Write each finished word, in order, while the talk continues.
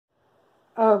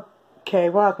Okay,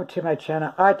 welcome to my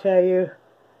channel. I tell you,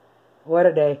 what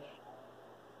a day.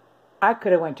 I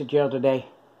could have went to jail today.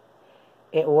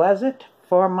 It wasn't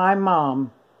for my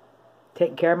mom,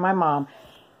 taking care of my mom.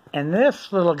 And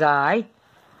this little guy,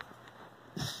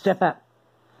 step up.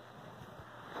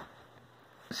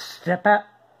 Step up.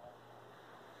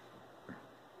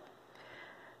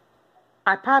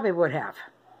 I probably would have.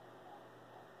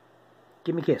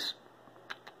 Give me a kiss.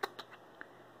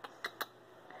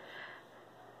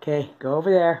 Okay, go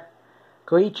over there.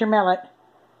 Go eat your millet.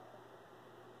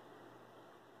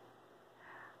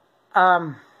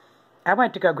 I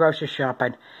went to go grocery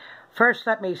shopping. First,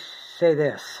 let me say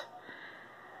this.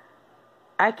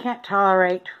 I can't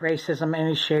tolerate racism in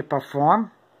any shape or form.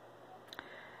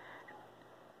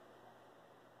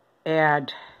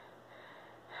 And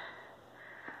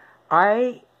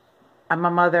I am a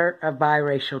mother of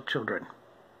biracial children.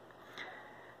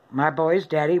 My boy's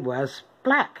daddy was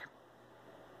black.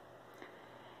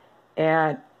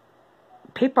 And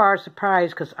people are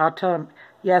surprised because I'll tell them,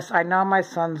 yes, I know my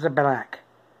sons are black.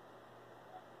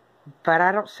 But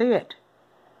I don't see it.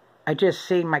 I just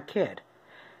see my kid.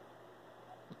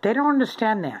 They don't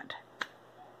understand that.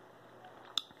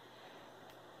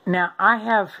 Now, I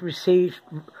have received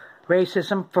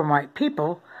racism from white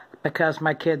people because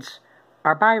my kids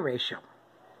are biracial.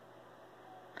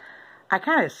 I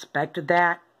kind of expected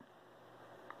that.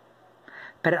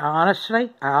 But honestly,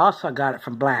 I also got it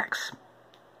from blacks.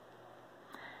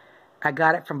 I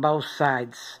got it from both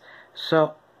sides.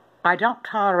 So, I don't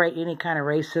tolerate any kind of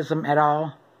racism at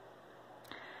all.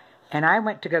 And I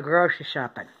went to go grocery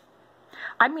shopping.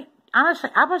 I mean, honestly,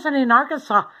 I wasn't in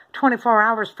Arkansas 24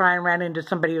 hours before I ran into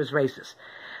somebody who was racist.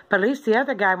 But at least the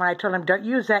other guy, when I told him, don't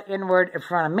use that N-word in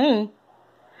front of me,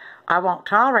 I won't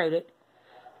tolerate it,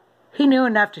 he knew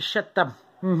enough to shut them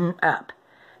up.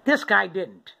 This guy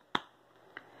didn't.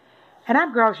 And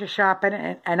I'm grocery shopping,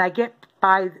 and I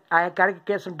got to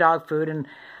get some dog food, and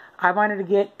I wanted to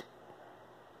get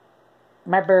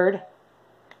my bird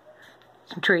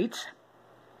some treats.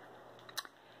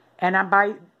 And I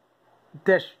buy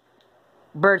this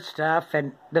bird stuff,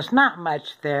 and there's not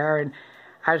much there. And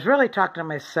I was really talking to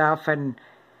myself, and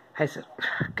I said,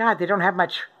 God, they don't have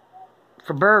much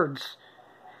for birds.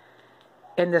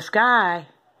 And this guy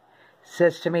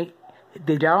says to me,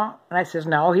 they don't? And I says,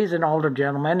 no, he's an older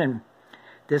gentleman, and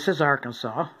this is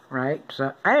Arkansas, right?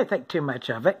 So I didn't think too much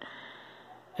of it.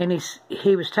 And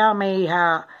he was telling me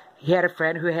how he had a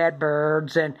friend who had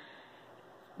birds, and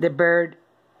the bird,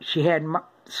 she had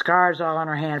scars all on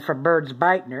her hand for birds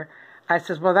biting her. I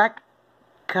says, well, that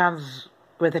comes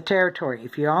with the territory.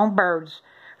 If you own birds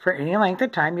for any length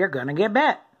of time, you're going to get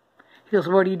bit. He goes,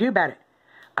 what do you do about it?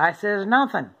 I says,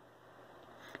 nothing.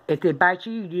 If they bite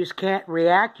you, you just can't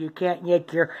react. You can't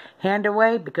yank your hand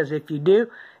away, because if you do,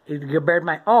 if your bird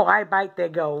might, oh, I bite, they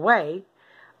go away.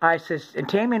 I says, in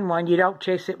taming one, you don't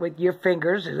chase it with your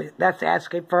fingers. That's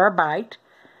asking for a bite.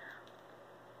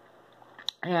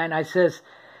 And I says,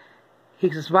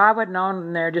 he says, well, I wouldn't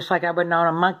own there just like I wouldn't own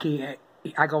a monkey.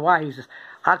 I go, why? He says,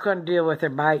 I couldn't deal with their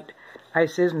bite. I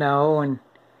says, no. And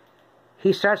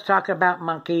he starts talking about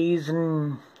monkeys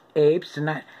and apes.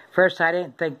 And first, I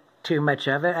didn't think too much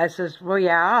of it. I says, well,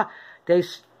 yeah, they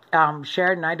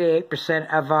share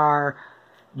 98% of our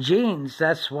genes.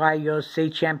 That's why you'll see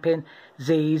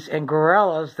chimpanzees and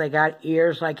gorillas. They got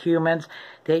ears like humans.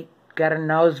 They got a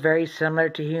nose very similar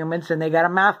to humans, and they got a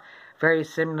mouth very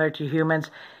similar to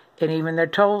humans. And even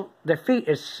their feet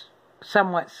is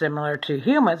somewhat similar to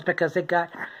humans because they got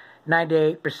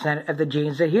 98% of the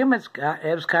genes that humans got.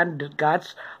 It was kind of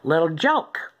God's little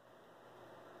joke.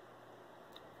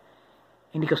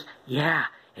 And he goes, yeah,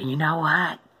 and you know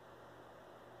what?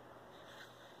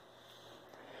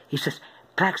 He says,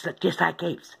 blacks look just like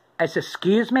apes. I says,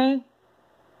 excuse me?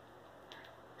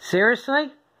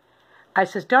 Seriously? I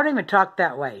says, don't even talk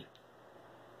that way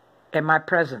in my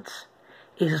presence.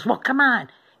 He says, well, come on.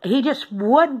 And he just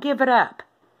wouldn't give it up.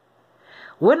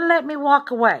 Wouldn't let me walk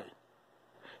away.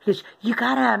 He says, you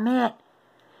gotta admit,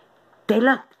 they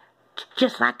look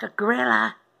just like a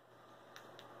gorilla.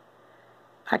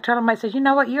 I told him, I said, you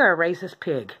know what, you're a racist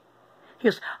pig. He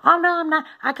goes, oh, no, I'm not.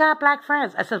 I got black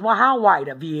friends. I said, well, how white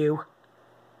of you?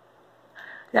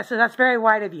 I said, that's very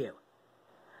white of you.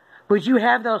 Would you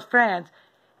have those friends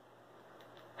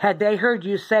had they heard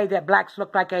you say that blacks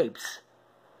look like apes?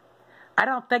 I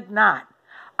don't think not.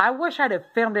 I wish I'd have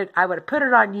filmed it. I would have put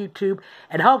it on YouTube,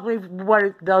 and hopefully one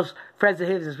of those friends of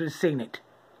his would have seen it.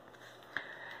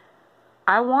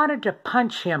 I wanted to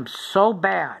punch him so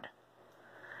bad.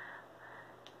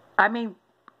 I mean,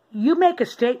 you make a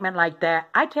statement like that,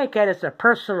 I take that as a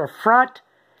personal affront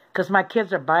because my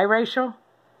kids are biracial.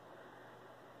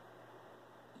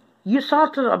 You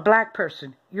assaulted a black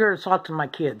person, you're assaulting my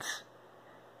kids.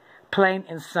 Plain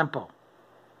and simple.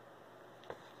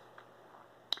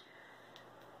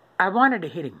 I wanted to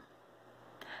hit him.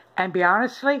 And be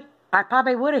honestly, I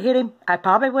probably would have hit him. I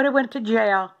probably would have went to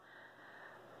jail.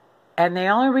 And the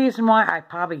only reason why I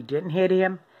probably didn't hit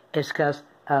him is because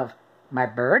of my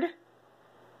bird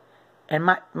and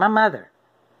my mother.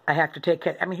 I have to take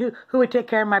care. I mean, who would take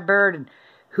care of my bird and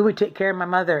who would take care of my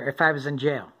mother if I was in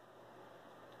jail?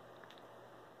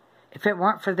 If it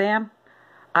weren't for them,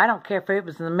 I don't care if it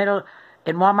was in the middle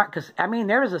in Walmart. Because, I mean,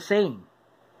 there was a scene.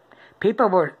 People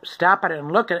were stopping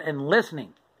and looking and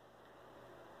listening.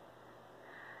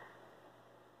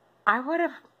 I'd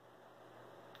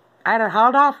have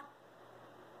hauled off.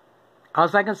 All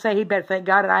I can say, he better thank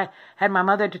God that I had my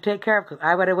mother to take care of, because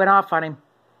I would have went off on him.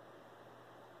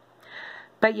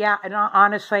 But yeah, and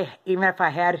honestly, even if I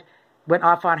had went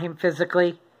off on him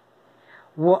physically,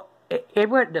 well, it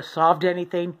wouldn't have solved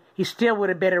anything. He still would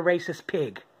have been a racist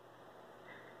pig.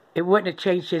 It wouldn't have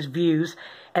changed his views,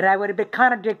 and I would have been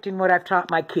contradicting what I've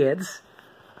taught my kids.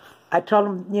 I told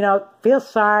them, you know, feel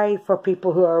sorry for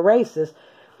people who are racist,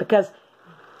 because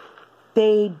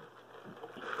they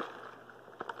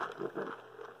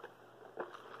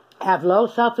have low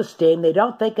self-esteem. They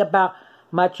don't think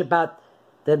much about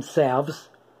themselves.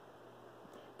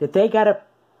 That they got to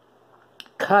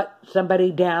cut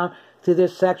somebody down through their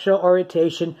sexual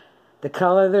orientation, the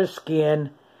color of their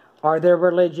skin, or their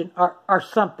religion, or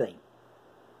something.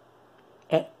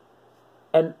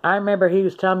 And I remember he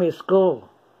was telling me at school,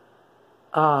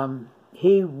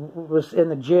 he was in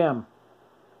the gym,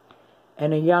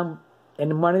 and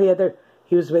one of the other,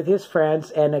 he was with his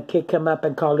friends, and a kid come up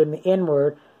and called him the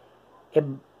N-word,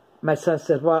 and my son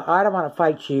says, well, I don't want to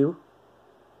fight you,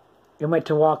 and went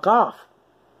to walk off.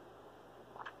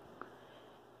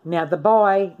 Now, the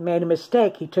boy made a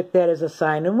mistake. He took that as a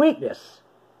sign of weakness.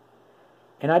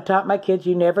 And I taught my kids,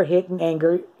 you never hit in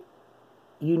anger.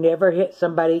 You never hit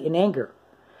somebody in anger.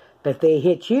 But if they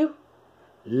hit you,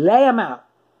 lay them out.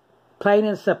 Plain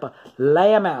and simple. Lay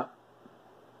them out.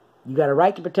 You got a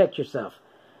right to protect yourself.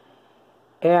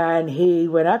 And he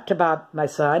went up to my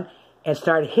son and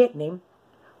started hitting him.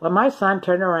 Well, my son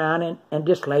turned around and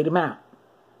just laid him out.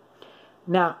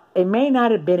 Now, it may not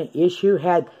have been an issue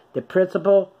had the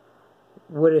principal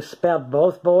would have expelled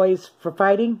both boys for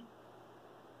fighting.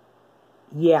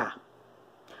 Yeah.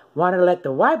 Wanted to let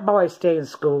the white boys stay in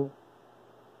school.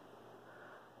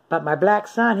 But my black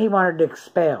son, he wanted to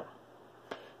expel.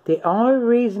 The only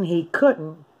reason he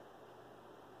couldn't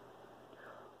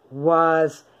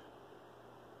was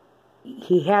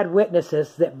he had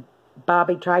witnesses that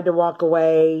Bobby tried to walk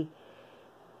away,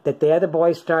 that the other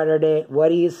boy started it,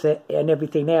 what he said, and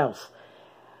everything else.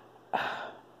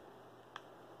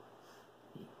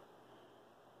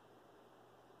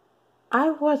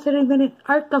 I wasn't even in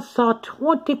Arkansas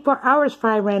 24 hours before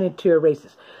I ran into a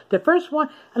racist. The first one,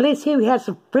 at least he had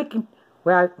some freaking,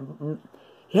 well,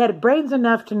 he had brains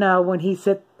enough to know when he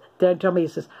sat there and told me, he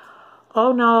says,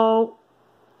 oh no,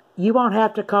 you won't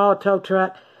have to call a tow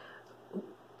truck.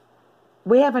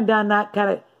 We haven't done that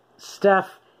kind of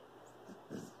stuff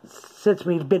since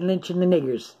we've been lynching the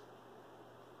niggers.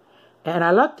 And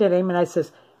I looked at him and I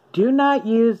says, do not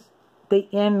use the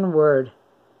N-word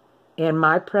in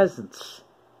my presence.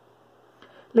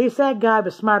 At least that guy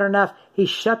was smart enough. He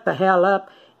shut the hell up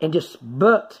and just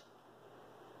booked.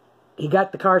 He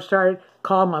got the car started,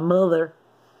 called my mother.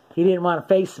 He didn't want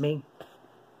to face me.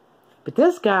 But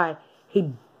this guy,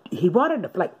 he wanted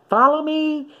to like follow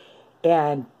me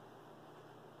and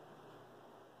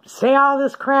say all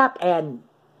this crap, and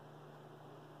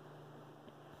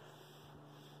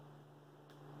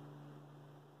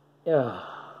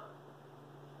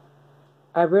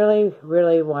I really,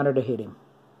 really wanted to hit him.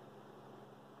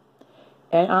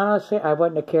 And honestly, I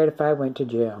wouldn't have cared if I went to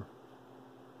jail.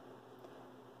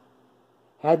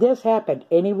 Had this happened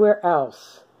anywhere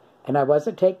else, and I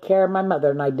wasn't taking care of my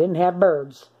mother, and I didn't have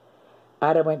birds,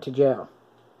 I'd have went to jail.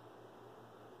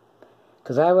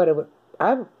 Because I would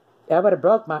have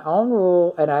broke my own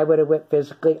rule, and I would have went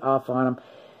physically off on him.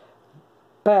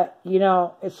 But, you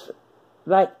know, it's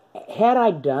like, had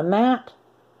I done that,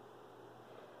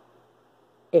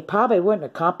 it probably wouldn't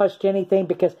have accomplished anything,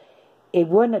 because it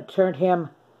wouldn't have turned him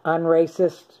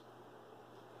unracist.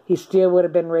 He still would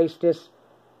have been racist.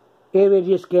 It would have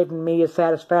just given me a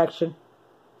satisfaction.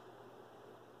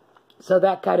 So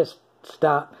that kind of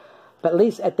stopped. But at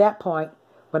least at that point,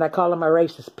 when I called him a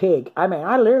racist pig, I mean,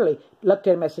 I literally looked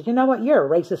at him and said, you know what, you're a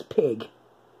racist pig.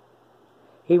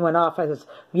 He went off and says,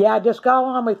 yeah, just go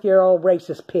on with your old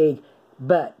racist pig,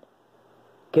 but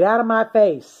get out of my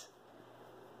face.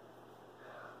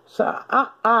 So So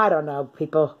I don't know,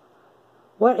 people.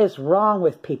 What is wrong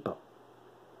with people?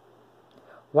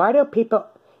 Why do people...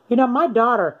 You know, my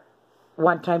daughter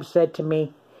one time said to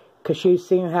me, because she was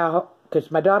seeing how...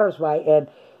 Because my daughter's white, and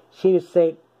she was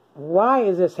saying, why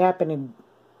is this happening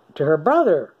to her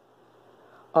brother?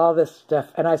 All this stuff.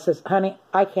 And I says, honey,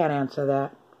 I can't answer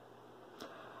that.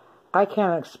 I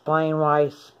can't explain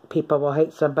why people will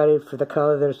hate somebody for the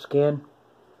color of their skin.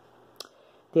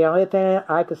 The only thing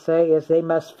I could say is they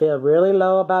must feel really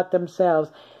low about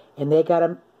themselves, and they got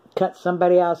to cut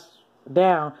somebody else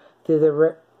down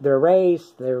through their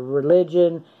race, their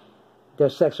religion, their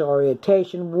sexual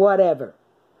orientation, whatever,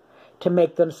 to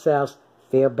make themselves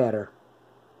feel better.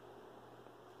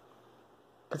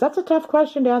 Because that's a tough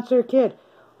question to answer a kid.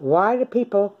 Why do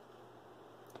people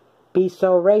be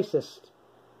so racist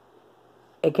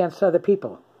against other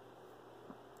people,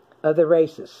 other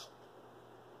races?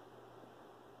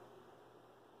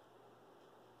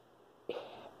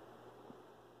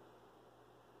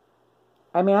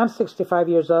 I mean, I'm 65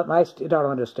 years old and I still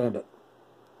don't understand it.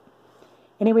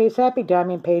 Anyways, happy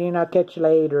diamond painting. I'll catch you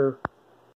later.